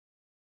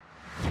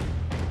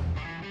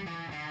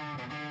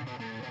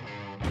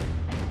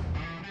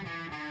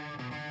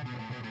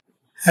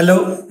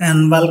Hello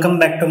and welcome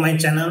back to my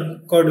channel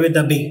Code with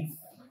Abhi.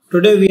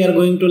 Today we are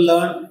going to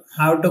learn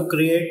how to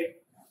create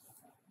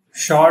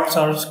shorts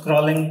or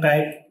scrolling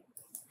type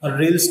or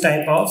reels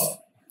type of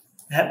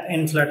app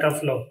in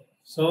FlutterFlow.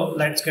 So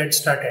let's get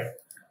started.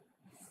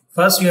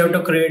 First you have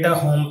to create a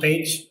home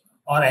page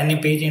or any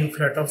page in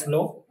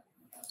FlutterFlow.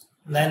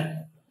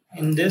 Then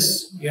in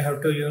this you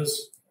have to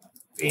use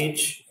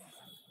page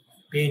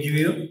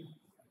view.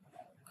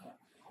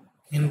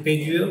 In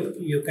page view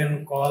you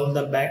can call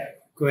the back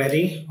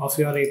query of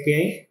your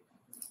API.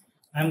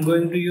 I'm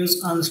going to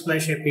use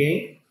Unsplash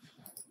API.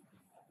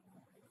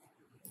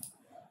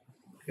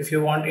 If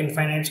you want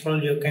infinite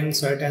scroll, you can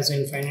set as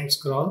infinite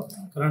scroll.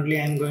 Currently,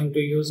 I'm going to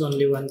use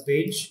only one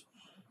page.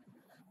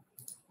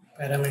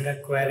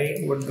 Parameter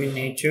query would be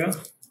nature.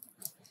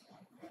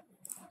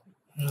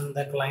 And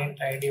the client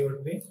ID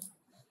would be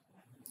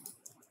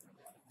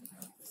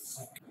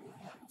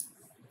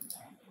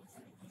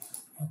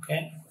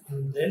okay.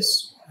 In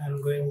this,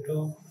 I'm going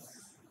to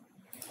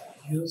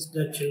use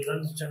the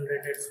children's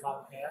generated from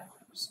here.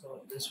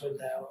 So this will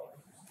have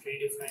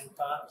predefined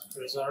path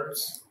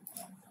results.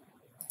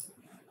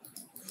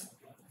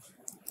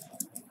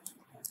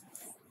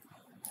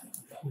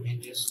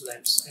 Images,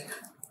 let's say.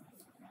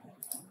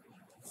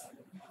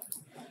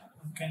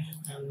 Okay,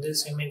 and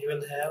this image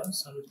will have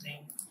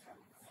something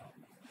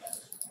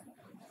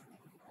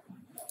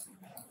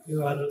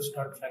URL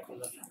start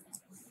regular.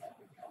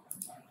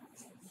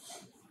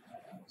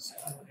 So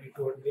it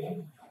would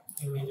be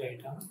image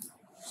item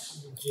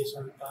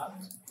JSON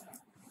path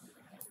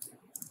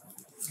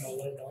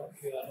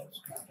 $.url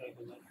start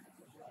regular.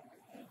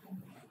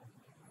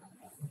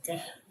 Okay,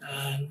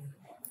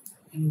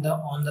 and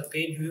on the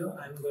page view,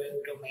 I'm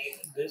going to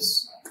make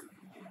this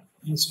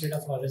instead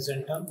of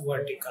horizontal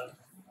vertical.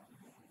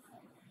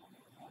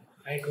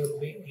 Height would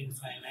be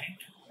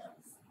infinite,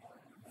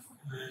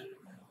 and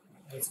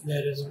if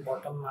there is a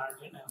bottom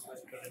margin, I'm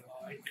going to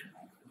remove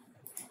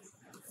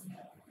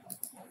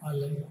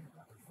it.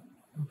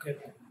 Okay.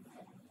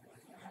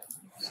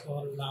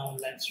 So now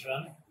let's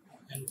run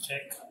and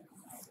check.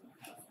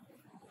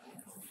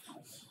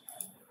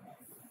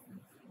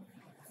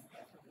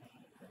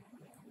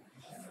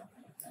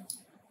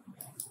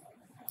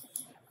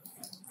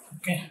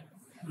 Okay,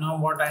 now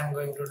what I am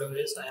going to do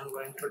is I am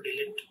going to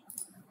delete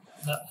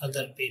the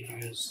other page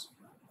views.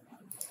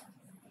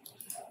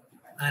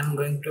 I am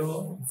going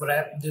to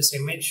wrap this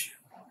image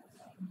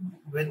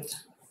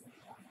with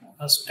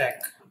a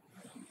stack,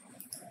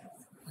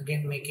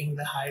 again making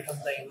the height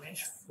of the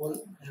image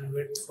full and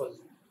width full.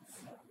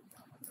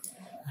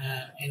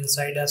 And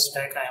inside a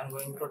stack I am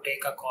going to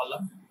take a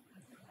column.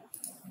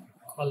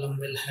 Column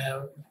will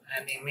have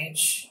an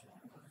image,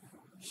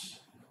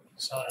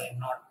 sorry,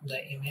 not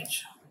the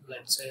image,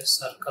 let's say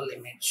circle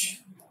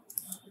image.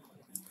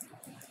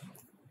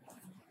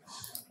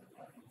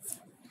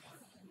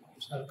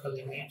 Circle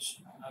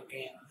image,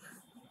 again,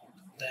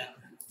 then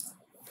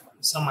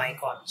some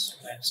icons,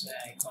 let's say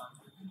icon.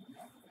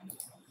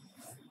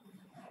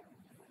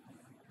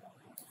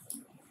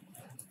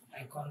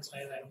 Icon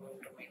size I'm going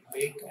to make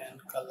big and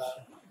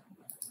color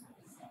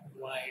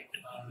white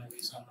or maybe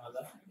some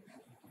other,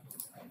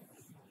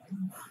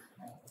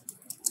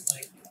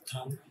 like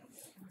thumb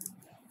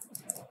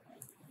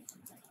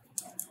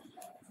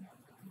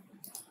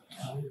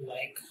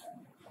like.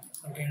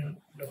 Again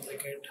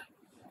duplicate,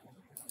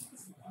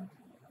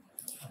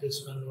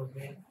 this one would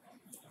be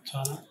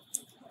thumb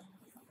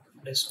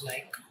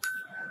dislike.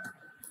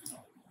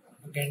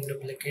 Again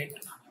duplicate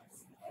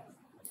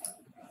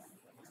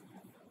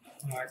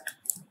heart.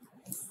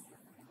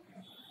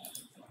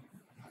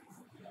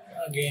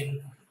 Again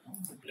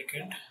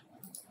duplicate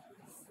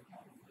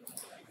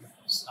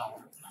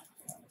sound.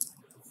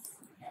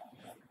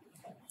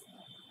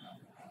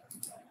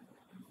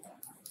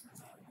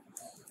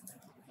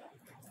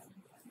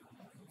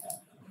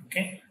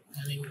 Okay,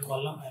 and in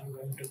column I'm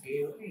going to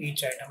give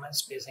each item as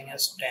spacing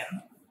as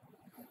 10.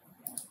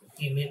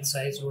 Image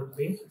size would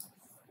be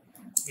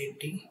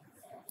 80,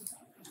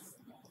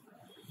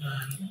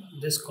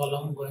 and this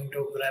column going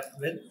to wrap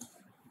with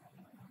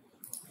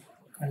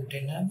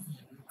container.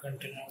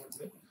 Container would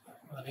be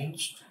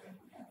arranged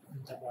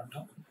at the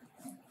bottom,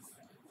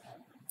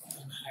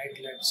 and height,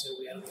 let's say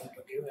we are going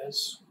to give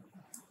as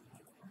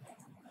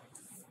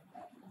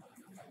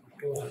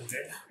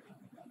 200,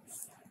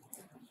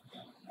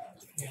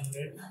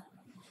 300,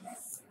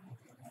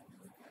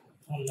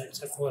 or let's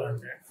say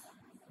 400.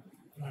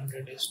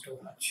 100 is too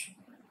much.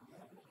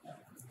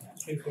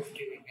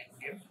 350 we can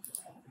give.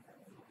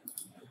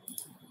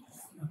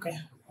 Okay,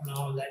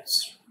 now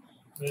let's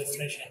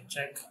refresh and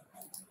check.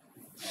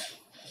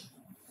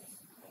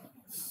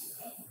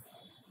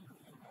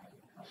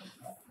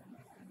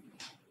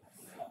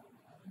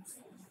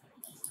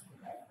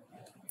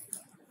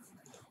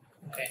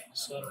 Okay,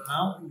 so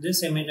now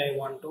this image I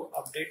want to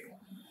update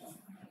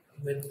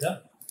with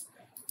the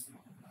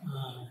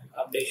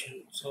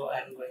updation. So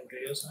I am going to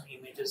use an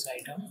images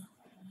item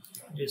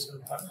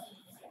JSON path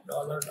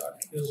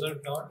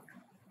 $.user.profile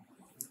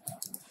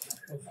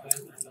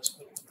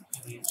underscore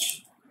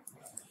image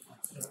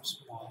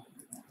small.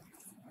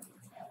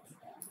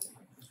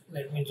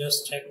 Let me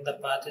just check the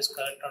path is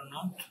correct or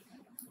not.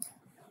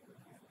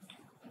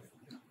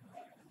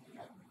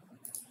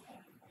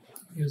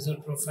 User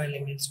profile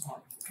image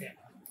font. Okay,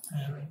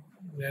 and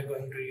we are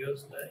going to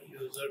use the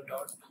user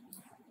dot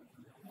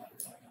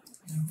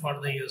for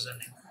the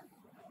username.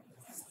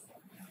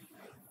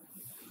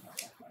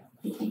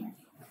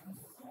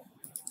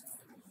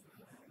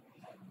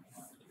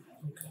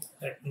 Okay,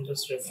 let me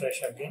just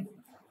refresh again.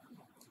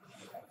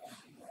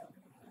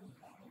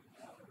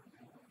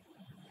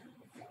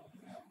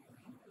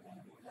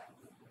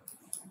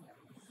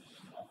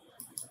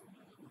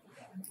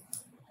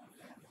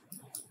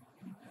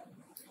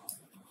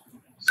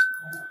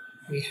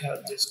 We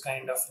have this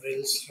kind of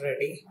reels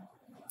ready.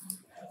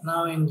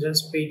 Now in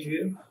just page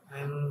view,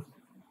 I'm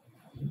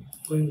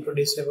going to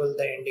disable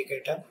the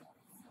indicator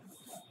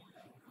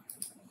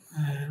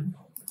and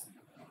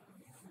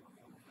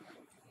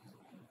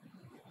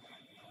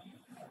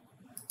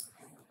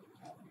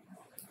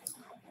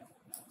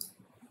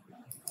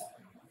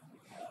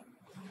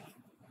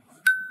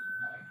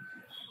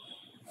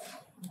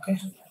okay,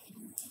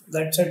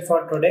 that's it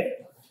for today.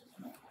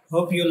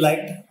 Hope you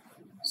liked.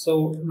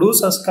 So do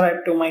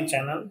subscribe to my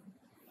channel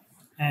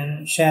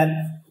and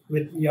share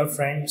with your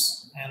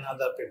friends and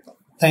other people.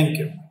 Thank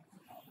you.